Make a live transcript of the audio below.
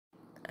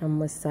I'm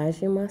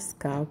massaging my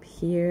scalp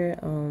here.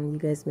 You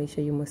guys make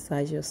sure you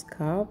massage your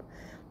scalp,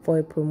 for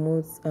it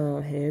promotes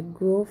hair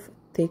growth,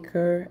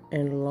 thicker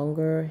and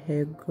longer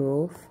hair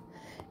growth,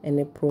 and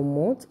it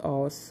promotes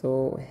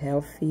also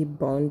healthy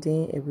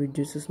bonding. It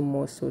reduces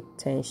muscle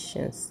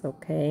tensions.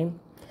 Okay,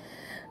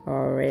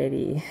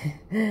 alrighty.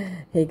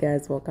 Hey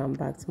guys, welcome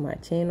back to my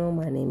channel.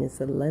 My name is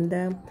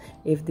Linda.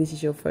 If this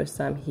is your first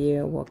time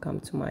here,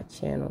 welcome to my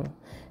channel.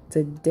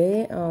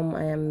 Today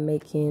I am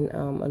making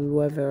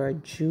aloe vera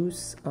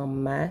juice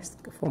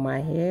mask for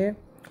my hair,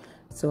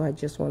 so I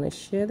just want to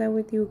share that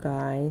with you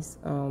guys.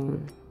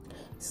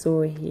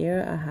 So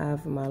here I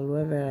have my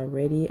aloe vera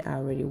ready. I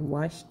already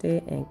washed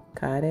it and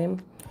cut it.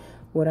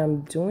 What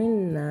I'm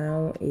doing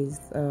now is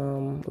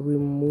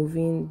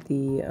removing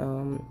the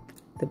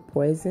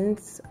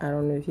poisons. I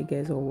don't know if you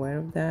guys are aware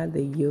of that,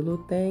 the yellow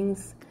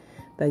things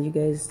that you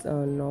guys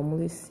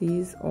normally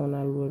sees on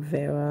aloe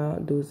vera.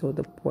 Those are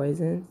the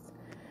poisons.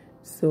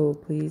 So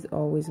please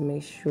always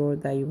make sure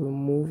that you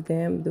remove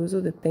them. Those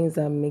are the things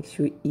that makes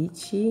you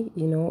itchy.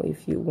 You know,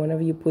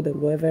 whenever you put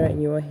aloe vera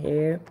in your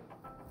hair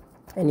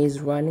and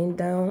it's running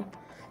down,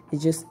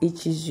 it just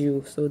itches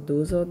you. So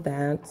those are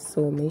that.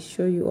 So make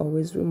sure you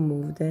always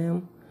remove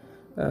them.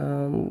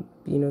 You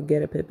know,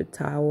 get a paper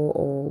towel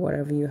or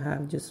whatever you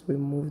have, just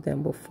remove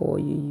them before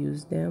you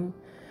use them.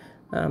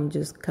 I'm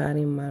just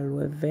cutting my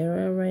aloe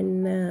vera right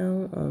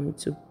now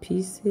to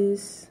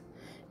pieces.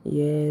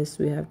 Yes,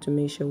 we have to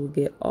make sure we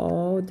get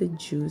all the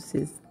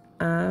juices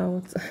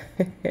out.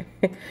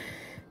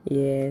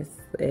 Yes,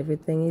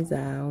 everything is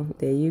out.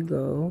 There you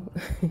go.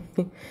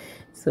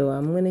 So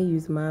I'm gonna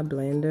use my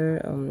blender.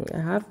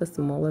 I have a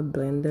smaller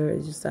blender.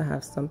 It's just I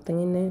have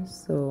something in it.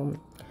 So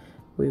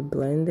we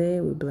blend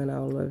it. We blend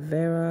our aloe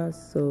vera.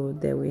 So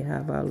there we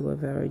have our aloe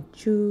vera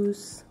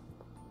juice.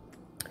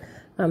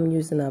 I'm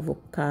using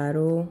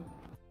avocado.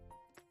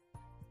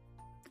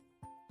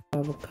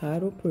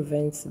 Avocado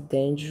prevents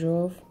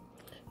dandruff.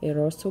 It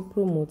also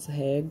promotes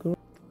hair growth.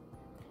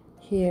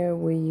 Here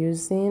we're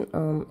using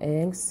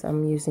eggs.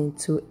 I'm using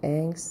 2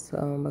 eggs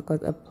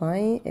because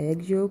applying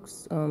egg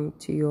yolks to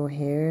your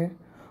hair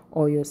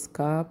or your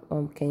scalp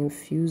can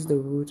infuse the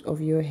root of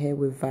your hair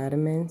with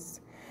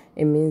vitamins.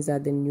 It means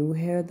that the new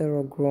hair that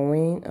are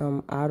growing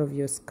out of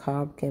your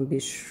scalp can be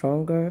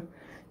stronger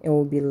and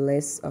will be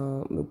less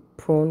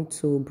prone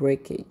to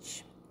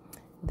breakage.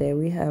 There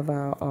we have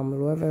our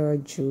aloe vera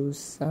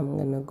juice. I'm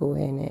gonna go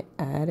ahead and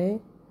add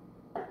it.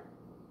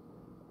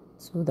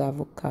 So the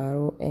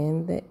avocado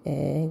and the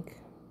egg.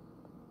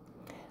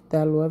 The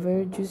aloe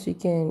vera juice,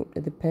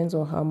 it depends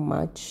on how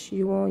much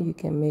you want. You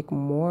can make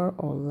more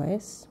or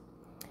less.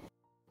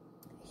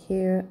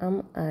 Here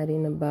I'm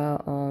adding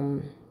about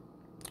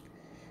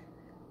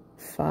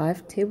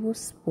 5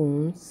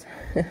 tablespoons.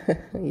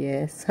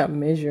 Yes, I'm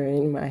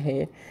measuring my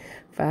hair.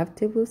 5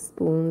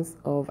 tablespoons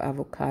of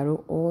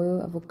avocado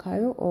oil.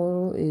 Avocado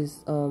oil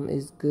is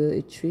good.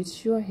 It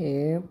treats your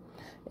hair.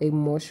 It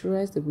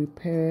moisturizes, it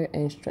repair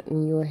and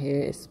strengthen your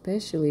hair,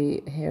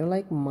 especially hair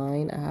like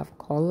mine. I have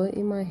color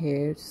in my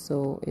hair,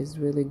 so it's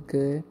really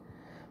good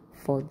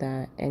for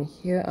that. And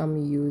here I'm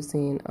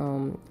using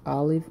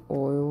olive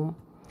oil,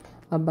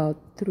 about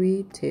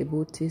 3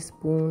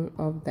 tablespoons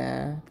of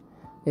that.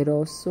 It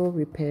also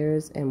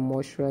repairs and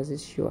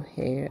moisturizes your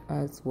hair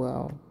as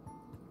well.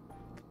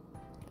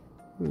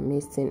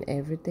 Mixing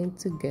everything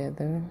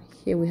together.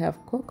 Here we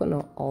have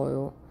coconut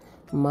oil,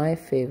 my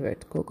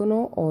favorite.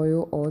 Coconut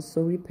oil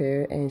also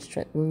repair and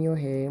strengthen your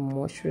hair,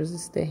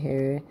 moisturizes the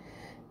hair,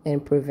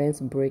 and prevents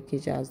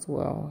breakage as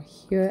well.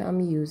 Here I'm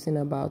using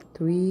about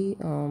 3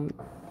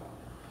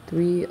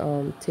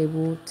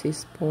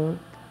 tablespoons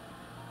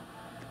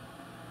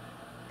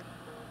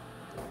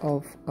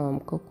of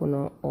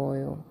coconut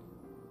oil.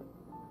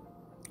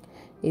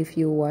 If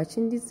you're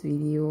watching this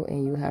video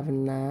and you have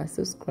not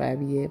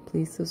subscribed yet,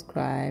 please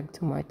subscribe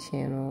to my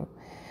channel,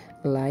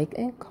 like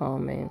and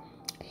comment.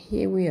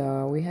 Here we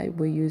are.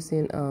 We're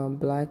using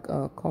black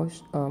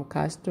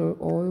castor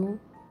oil,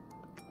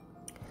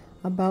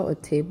 about a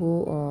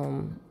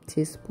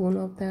teaspoon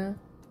of that,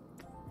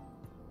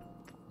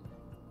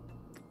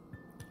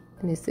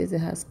 and it says it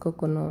has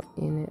coconut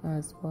in it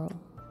as well.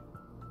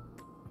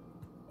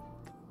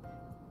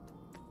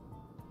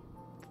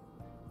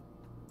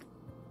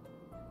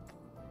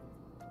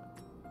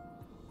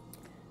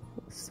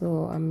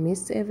 So I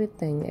mixed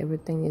everything.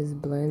 Everything is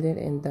blended,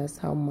 and that's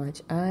how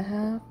much I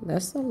have.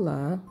 That's a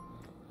lot.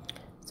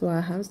 So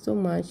I have so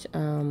much.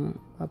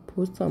 I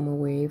put some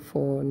away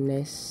for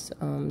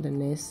the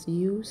next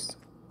use.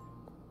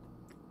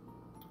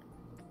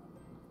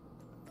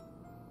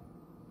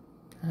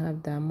 I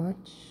have that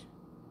much.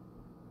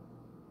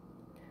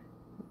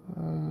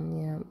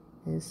 Yeah,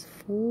 it's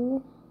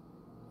full.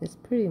 It's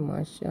pretty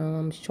much.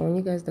 I'm showing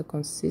you guys the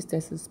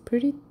consistency. It's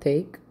pretty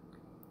thick.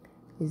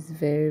 It's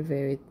very,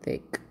 very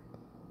thick.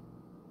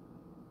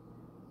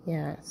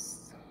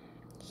 Yes,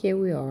 here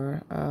we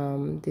are.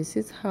 This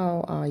is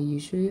how I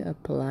usually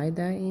apply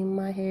that in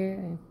my hair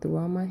and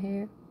throughout my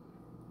hair.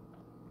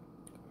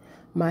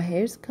 My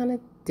hair is kind of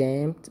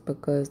damped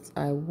because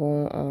I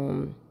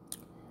want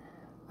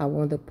I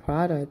want the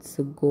product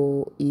to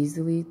go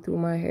easily through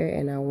my hair,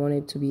 and I want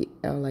it to be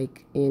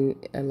like in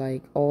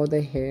like all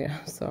the hair.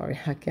 I'm sorry,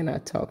 I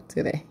cannot talk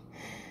today.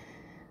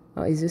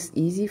 It's just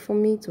easy for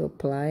me to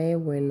apply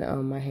when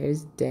my hair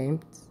is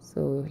damped.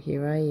 So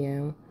here I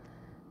am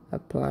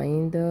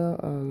applying the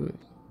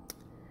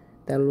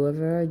aloe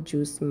vera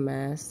juice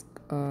mask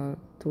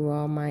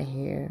throughout my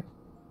hair.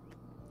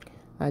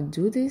 I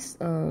do this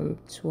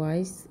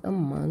twice a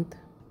month,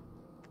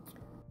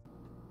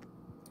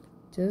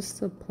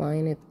 just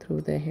applying it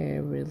through the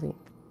hair, really.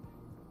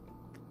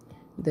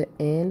 The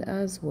end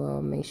as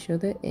well, make sure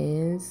the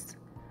ends,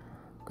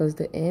 because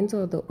the ends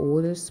are the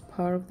oldest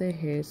part of the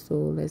hair, so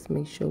let's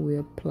make sure we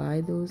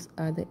apply those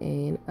at the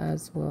end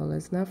as well.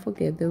 Let's not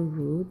forget the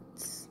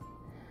roots.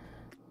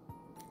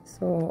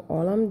 So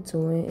all I'm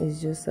doing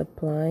is just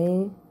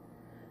applying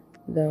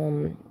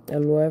the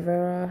aloe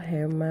vera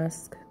hair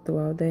mask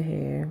throughout the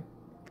hair,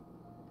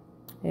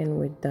 and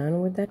we're done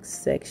with that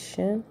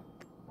section.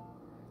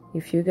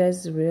 If you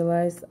guys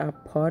realize, I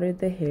parted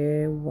the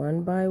hair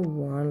one by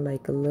one,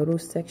 like a little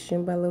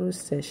section by little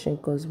section,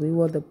 because we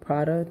want the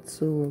product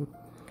to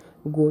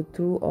go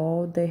through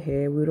all the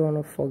hair. We don't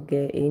want to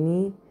forget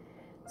any,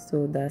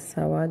 so that's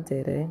how I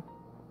did it.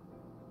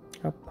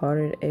 I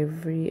parted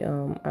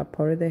I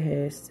parted the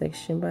hair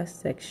section by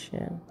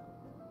section.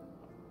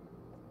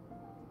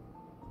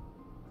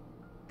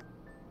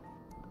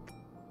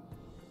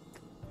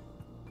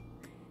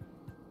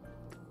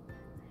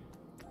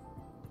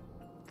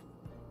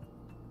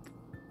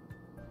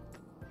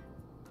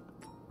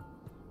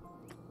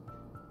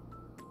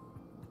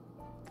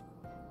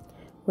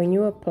 When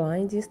you're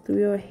applying this to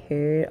your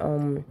hair,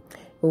 it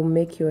will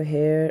make your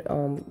hair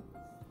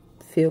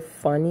feel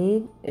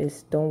funny.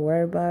 Don't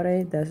worry about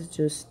it. That's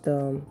just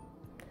the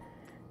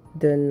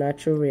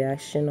natural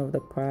reaction of the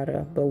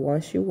product. But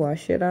once you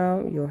wash it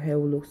out, your hair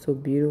will look so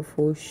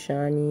beautiful,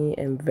 shiny,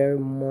 and very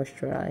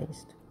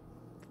moisturized.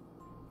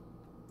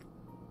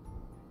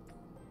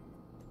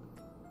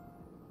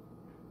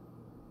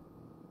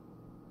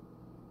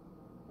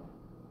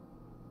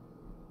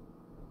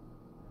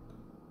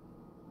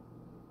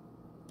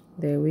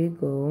 There we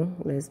go.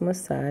 Let's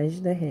massage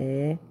the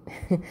hair.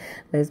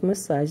 Let's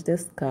massage the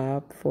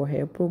scalp for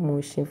hair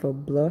promotion, for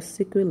blood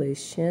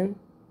circulation.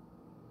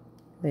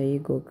 There you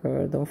go,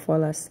 girl. Don't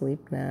fall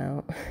asleep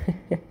now.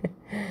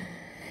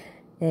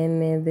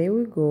 And then there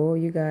we go,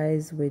 you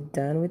guys. We're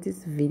done with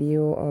this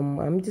video.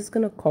 I'm just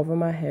gonna cover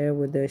my hair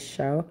with a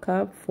shower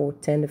cap for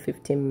 10 to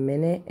 15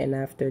 minutes, and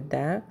after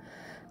that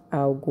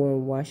I'll go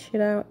and wash it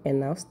out,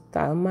 and I'll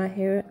style my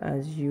hair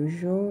as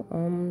usual.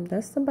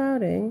 That's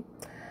about it.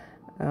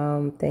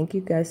 Thank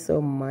you guys so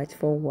much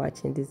for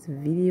watching this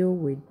video.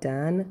 We're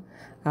done.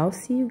 I'll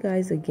see you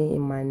guys again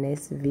in my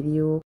next video.